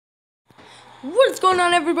What's going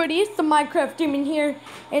on, everybody? It's the Minecraft Demon here,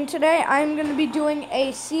 and today I'm going to be doing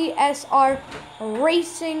a CSR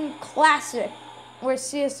Racing Classic, or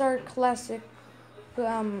CSR Classic,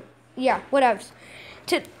 yeah, whatever.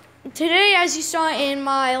 Today, as you saw in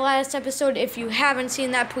my last episode, if you haven't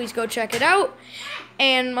seen that, please go check it out.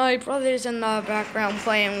 And my brother's in the background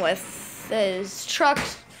playing with his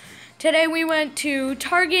trucks. Today we went to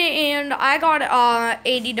Target, and I got a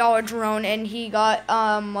 $80 drone, and he got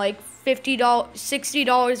like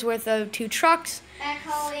 $60 worth of 2 trucks.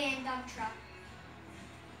 Backhoe and dump truck.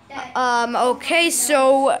 Okay,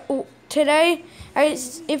 so today,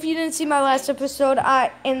 if you didn't see my last episode,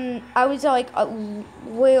 I was like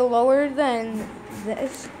way lower than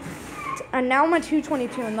this, and now I'm at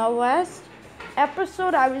 222. In the last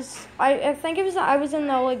episode, I think I was in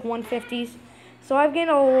the like 150s. So I've gained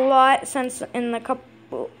a lot since in a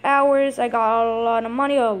couple hours. I got a lot of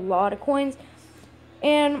money, a lot of coins,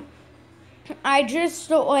 and I just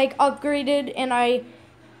like upgraded, and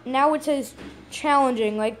now it says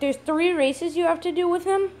challenging. Like there's 3 races you have to do with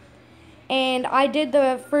him, and I did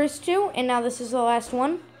the first 2, and now this is the last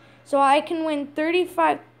one. So I can win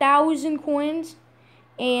 35,000 coins,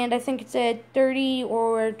 and I think it's at 30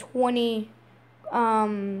 or 20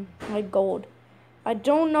 like gold. I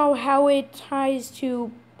don't know how it ties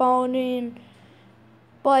to Baldwin,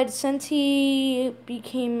 but since he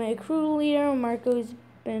became a crew leader, Marco's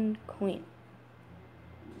been queen.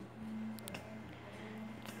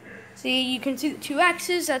 See, you can see the 2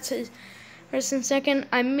 X's. That's his first and second.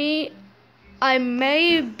 I may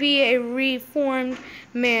be a reformed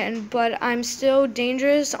man, but I'm still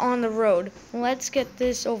dangerous on the road. Let's get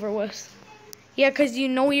this over with. Yeah, 'cause you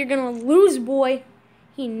know you're gonna lose, boy.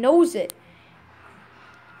 He knows it.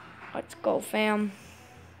 Let's go, fam.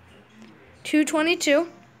 222,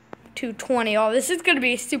 220. Oh, this is gonna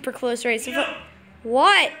be a super close race.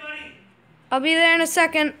 What? I'll be there in a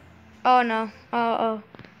second. Oh no. Uh-oh.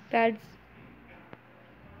 Bad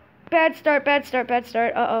start.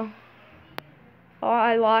 Uh-oh. Oh,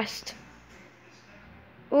 I lost.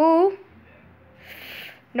 Ooh.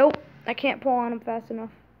 Nope. I can't pull on him fast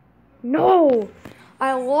enough. No.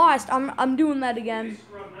 I lost. I'm doing that again.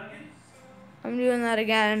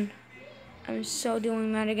 I'm so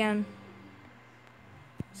doing that again.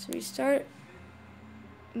 So we start.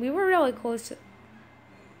 We were really close.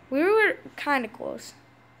 We were kind of close.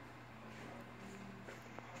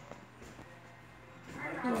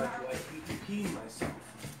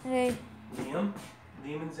 Hey. Liam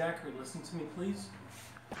and Zachary, listen to me, please.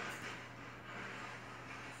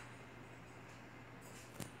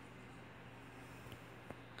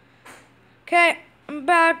 Okay, I'm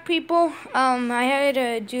back, people. I had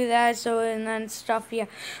to do that, and then stuff, yeah.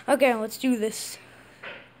 Okay, let's do this.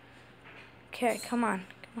 Okay, come on.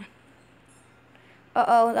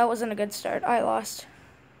 Uh-oh, that wasn't a good start. I lost.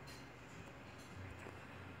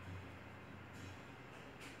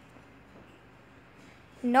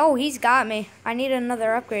 No, he's got me. I need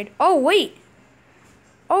another upgrade. Oh, wait.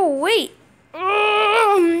 Oh,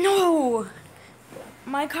 no.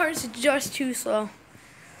 My car's just too slow.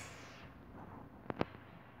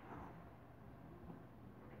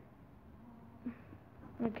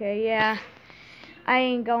 Okay, yeah.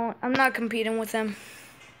 I'm not competing with him.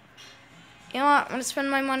 You know what? I'm going to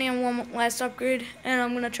spend my money on one last upgrade, and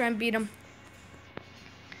I'm going to try and beat him.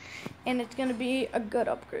 And it's going to be a good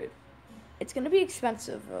upgrade. It's going to be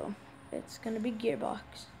expensive, though. It's going to be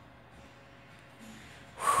gearbox.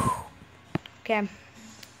 Whew. Okay.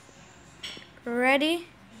 Ready?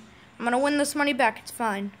 I'm going to win this money back. It's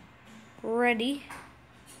fine. Ready.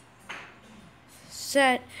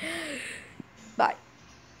 Set. Bye.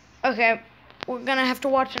 Okay. We're going to have to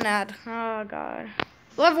watch an ad. Oh, God.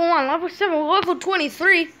 Level 1, level 7, level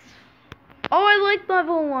 23. Oh, I like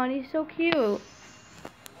level 1. He's so cute.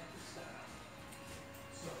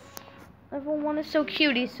 Level 1 is so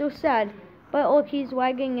cute. He's so sad. But look, he's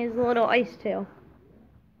wagging his little ice tail.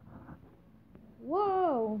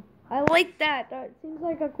 Whoa. I like that. That seems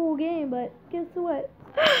like a cool game, but guess what?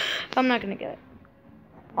 I'm not going to get it.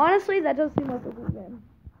 Honestly, that does seem like a cool game.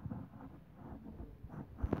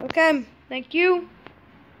 Okay. Thank you.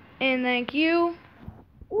 And thank you.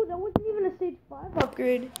 Oh, that wasn't even a stage 5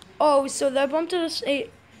 upgrade. Oh, so that bumped to the stage.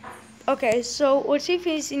 Okay, so let's see if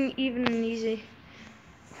he's even easy.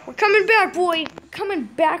 We're coming back, boy. We're coming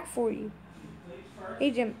back for you.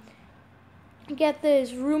 Hey, Jim. Get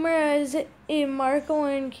this. Rumor has it Marco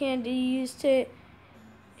and Candy used to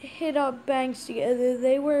hit up banks together.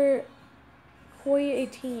 They were quite a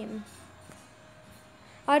team.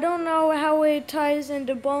 I don't know how it ties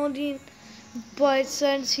into Baldwin, but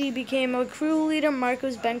since he became a crew leader,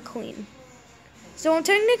 Marco's been clean. So I'm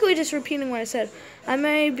technically just repeating what I said. I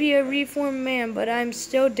may be a reformed man, but I'm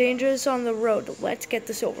still dangerous on the road. Let's get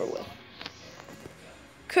this over with.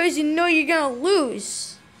 Cause you know you're gonna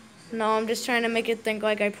lose. No, I'm just trying to make it think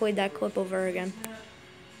like I played that clip over again.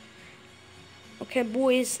 Okay,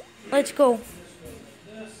 boys, let's go.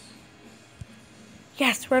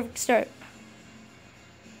 Yes, perfect start.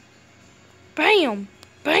 Bam!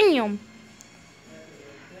 Bam!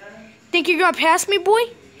 Think you're gonna pass me, boy?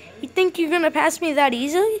 You think you're gonna pass me that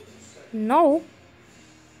easily? No.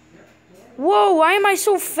 Whoa, why am I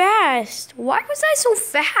so fast? Why was I so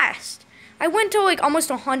fast? I went to like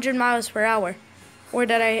almost 100 miles per hour. Or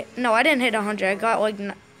did I? No, I didn't hit 100. I got like,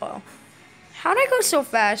 oh. How'd I go so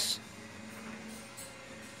fast?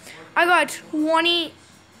 I got 20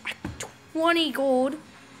 gold,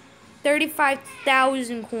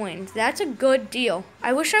 35,000 coins. That's a good deal.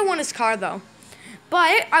 I wish I won his car though.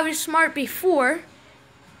 But I was smart before,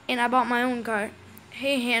 and I bought my own car.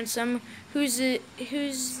 Hey, handsome, who's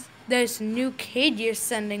this new kid you're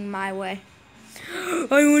sending my way? I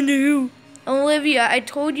wonder who. Olivia, I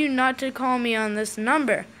told you not to call me on this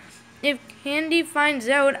number. If Candy finds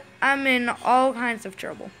out, I'm in all kinds of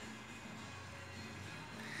trouble.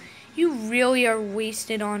 You really are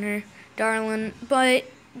wasted on her, darling, but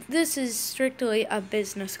this is strictly a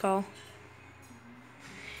business call.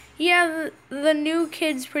 Yeah, the new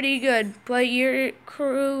kid's pretty good, but your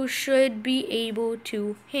crew should be able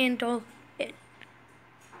to handle it.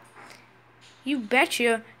 You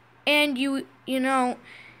betcha. And you know,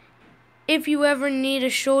 if you ever need a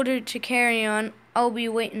shoulder to carry on, I'll be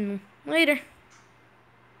waiting later.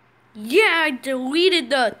 Yeah, I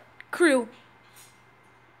deleted the crew.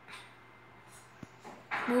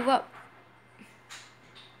 Move up.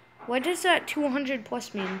 What does that 200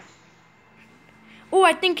 plus mean? Oh,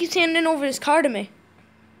 I think he's handing over his car to me.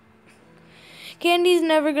 Candy's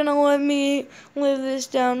never gonna let me live this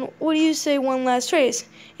down. What do you say, one last race?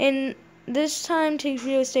 And this time takes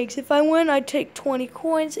real stakes. If I win, I take 20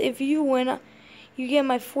 coins. If you win, you get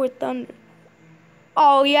my 4th thunder.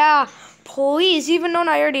 Oh, yeah. Please, even though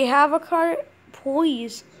I already have a car,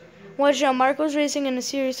 please. Watch out, Marco's racing in a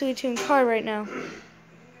seriously tuned car right now.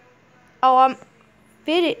 Oh, I'm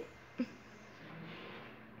fitted.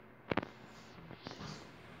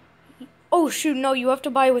 Oh, shoot, no, you have to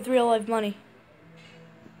buy with real life money.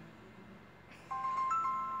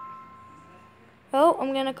 Oh,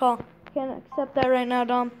 I'm gonna call. Can't accept that right now,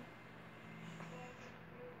 Dom.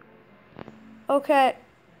 Okay.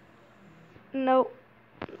 Nope.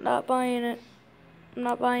 Not buying it. I'm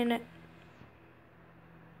not buying it.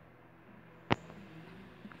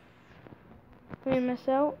 We miss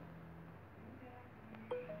out.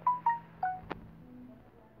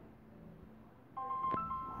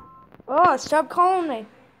 Oh, stop calling me.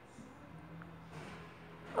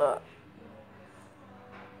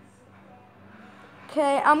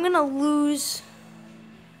 Okay, I'm gonna lose.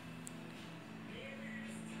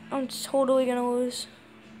 I'm totally gonna lose.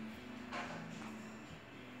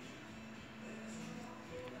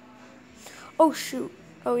 Oh, shoot.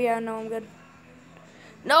 Oh, yeah, no, I'm good.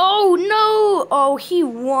 No, no! Oh, he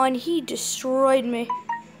won. He destroyed me.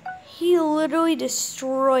 He literally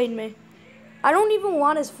destroyed me. I don't even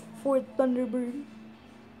want his 4th Thunderbird.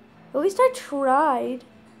 At least I tried.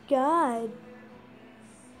 God.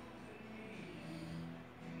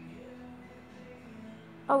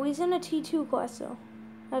 Oh, he's in a T2 class, though.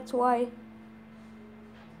 That's why.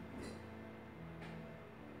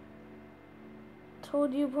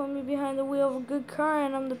 Told you put me behind the wheel of a good car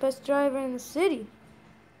and I'm the best driver in the city.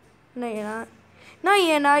 No, you're not. No,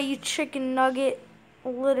 you're not, you chicken nugget.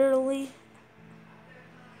 Literally.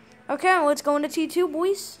 Okay, let's go into T2,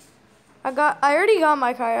 boys. I already got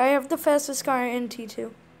my car. I have the fastest car in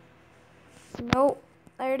T2. Nope.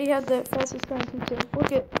 I already had the fastest car in T2.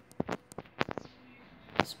 Look at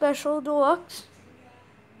Special Deluxe.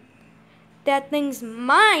 That thing's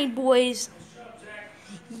mine, boys.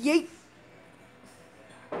 Yay.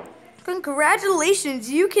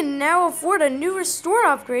 Congratulations, you can now afford a new restore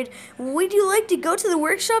upgrade. Would you like to go to the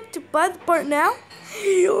workshop to buy the part now?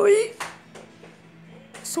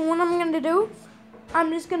 So what I'm gonna do,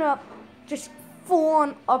 I'm just gonna full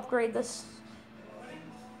on upgrade this.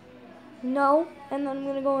 No, and then I'm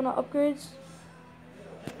gonna go into upgrades.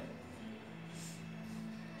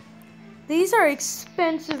 These are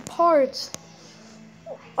expensive parts.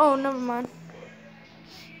 Oh, never mind.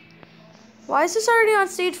 Why is this already on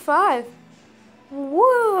stage 5?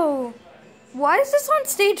 Whoa! Why is this on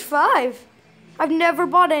stage 5? I've never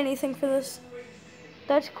bought anything for this.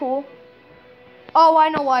 That's cool. Oh, I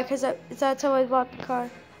know why, because that's how I bought the car.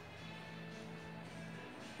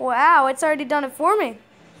 Wow, it's already done it for me.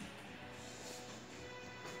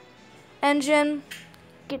 engine.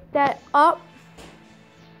 Get that up.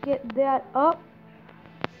 Get that up.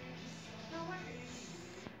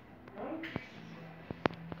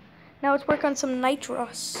 Now let's work on some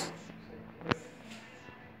nitrous.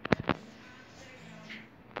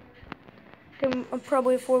 Can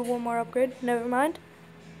probably afford one more upgrade. Never mind.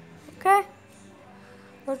 Okay.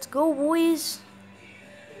 Let's go, boys.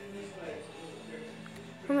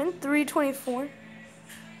 I'm in 324.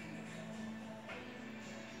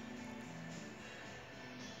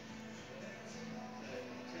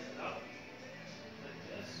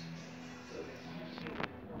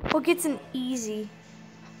 What gets an easy?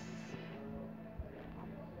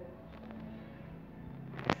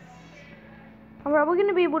 I'm probably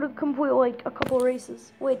gonna be able to complete like a couple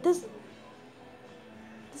races. Wait, this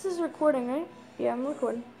is recording, right? Yeah, I'm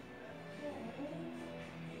recording.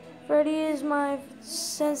 Freddy is my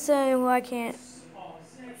sensei. Well, I can't.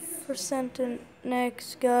 For sentence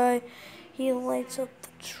next guy, he lights up the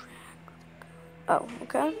track. Oh,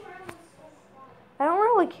 okay. I don't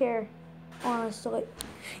really care, honestly.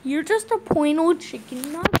 You're just a plain old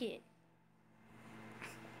chicken nugget.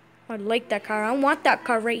 I like that car. I want that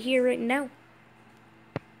car right here, right now.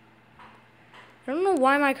 I don't know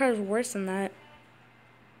why my car is worse than that.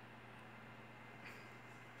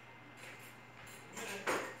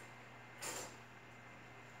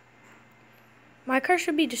 My car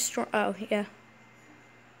should be destroyed. Oh, yeah.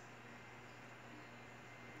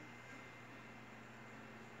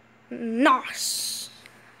 Nice.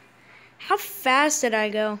 How fast did I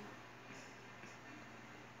go?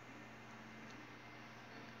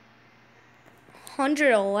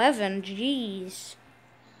 111, jeez.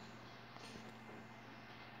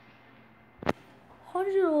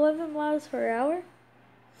 111 miles per hour?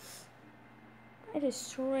 I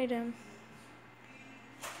destroyed him.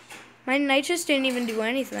 My nitrous didn't even do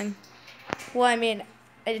anything. Well, I mean,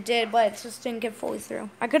 it did, but it just didn't get fully through.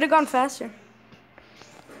 I could have gone faster.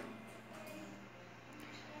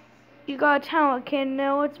 You got a talent, kid.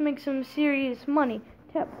 Now let's make some serious money.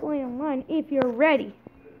 Tap play online if you're ready.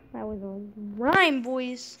 That was a rhyme,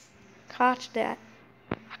 boys. Caught that.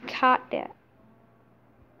 I caught that.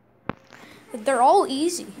 But they're all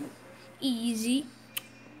easy. Easy.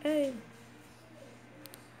 Hey.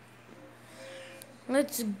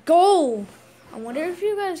 Let's go. I wonder if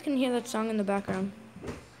you guys can hear that song in the background.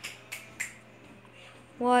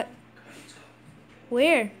 What?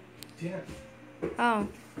 Where? Yeah. Oh.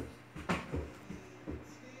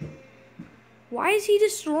 Why is he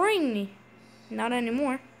destroying me? Not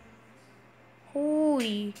anymore.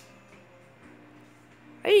 Holy.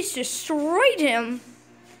 I just destroyed him.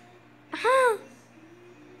 Huh?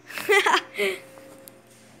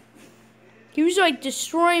 He was like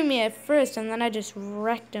destroying me at first, and then I just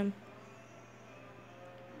wrecked him.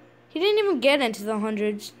 He didn't even get into the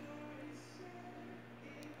hundreds.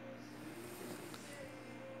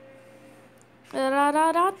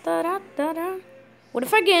 What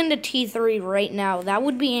if I get into T3 right now? That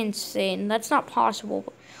would be insane. That's not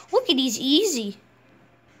possible. Look at, he's easy.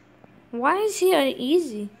 Why is he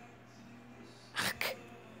easy?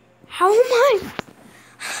 How am I?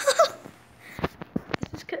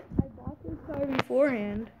 This is 'cause I bought this car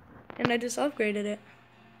beforehand, and I just upgraded it.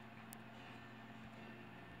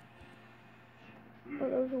 Oh,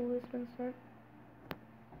 that was a Lisbon start.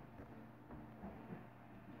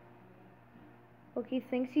 Look, he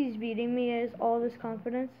thinks he's beating me as all this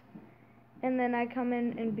confidence, and then I come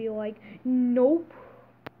in and be like, nope.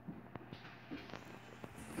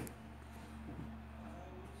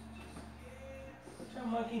 What's up,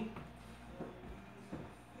 monkey?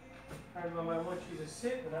 Alright, Mom, I want you to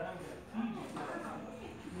sit, and I'm going to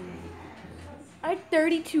feed you. I have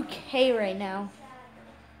 32K right now.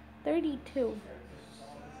 32.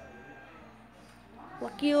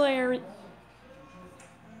 Lucky Larry.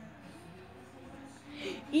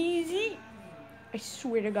 Easy. I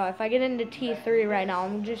swear to God, if I get into T3 right now,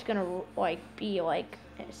 I'm just gonna like be like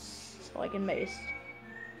amazed.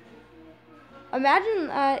 Imagine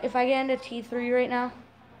if I get into T3 right now.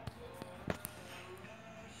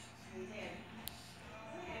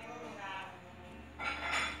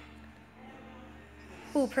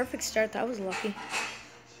 Ooh, perfect start. That was lucky.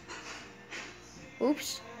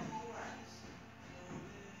 Oops.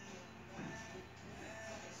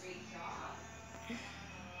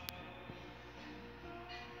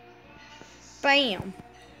 Bam.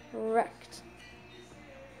 Wrecked.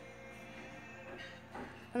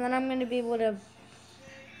 And then I'm going to be able to...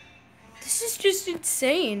 This is just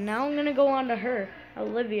insane. Now I'm going to go on to her.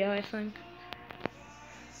 Olivia, I think.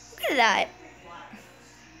 Look at that.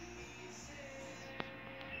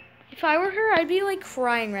 If I were her, I'd be like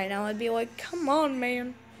crying right now. I'd be like, come on,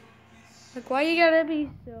 man. Like, why you gotta be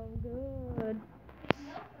so good?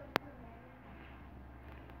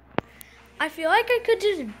 I feel like I could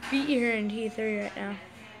just beat her in T3 right now.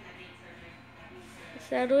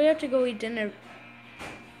 Sadly, we have to go eat dinner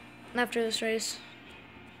after this race.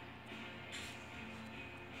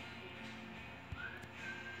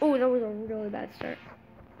 Oh, that was a really bad start.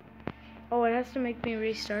 Oh, it has to make me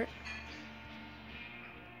restart.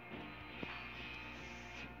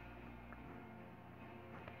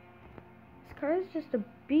 This car is just a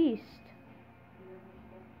beast.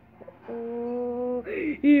 Oh,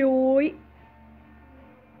 yoy.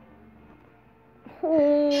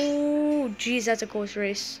 Oh, geez, that's a close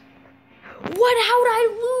race. What? How did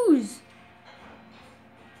I lose?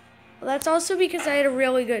 Well, that's also because I had a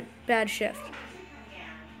really bad shift.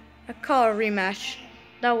 I call a rematch.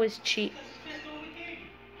 That was cheap.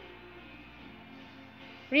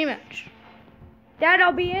 Rematch. Dad,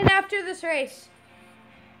 I'll be in after this race.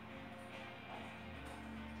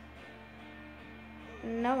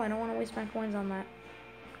 No, I don't want to waste my coins on that.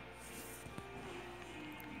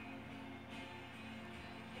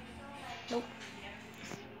 Nope.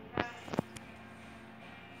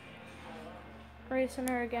 Racing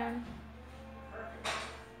her again.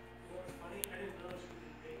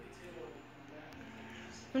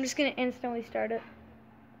 I'm just gonna instantly start it.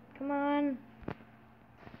 Come on.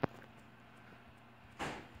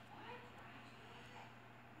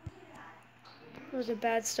 That was a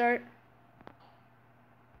bad start.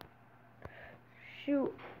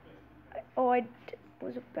 Shoot. Oh, it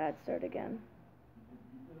was a bad start again.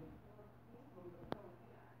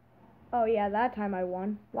 Oh yeah, that time I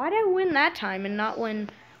won. Why did I win that time and not win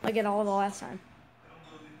like it all the last time?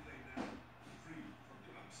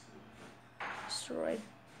 Destroyed.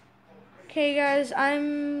 Okay guys,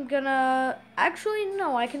 I'm gonna, actually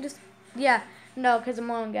no, I can just, yeah, no, because I'm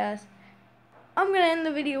low on gas. I'm gonna end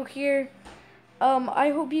the video here. I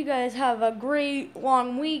hope you guys have a great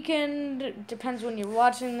long weekend. Depends when you're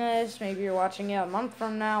watching this. Maybe you're watching it a month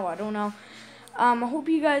from now. I don't know. I hope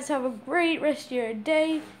you guys have a great rest of your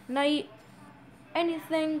day, night,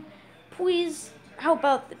 anything. Please help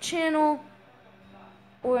out the channel.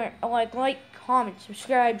 Or like, comment,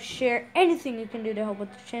 subscribe, share. Anything you can do to help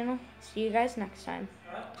with the channel. See you guys next time.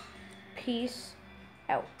 Peace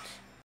out.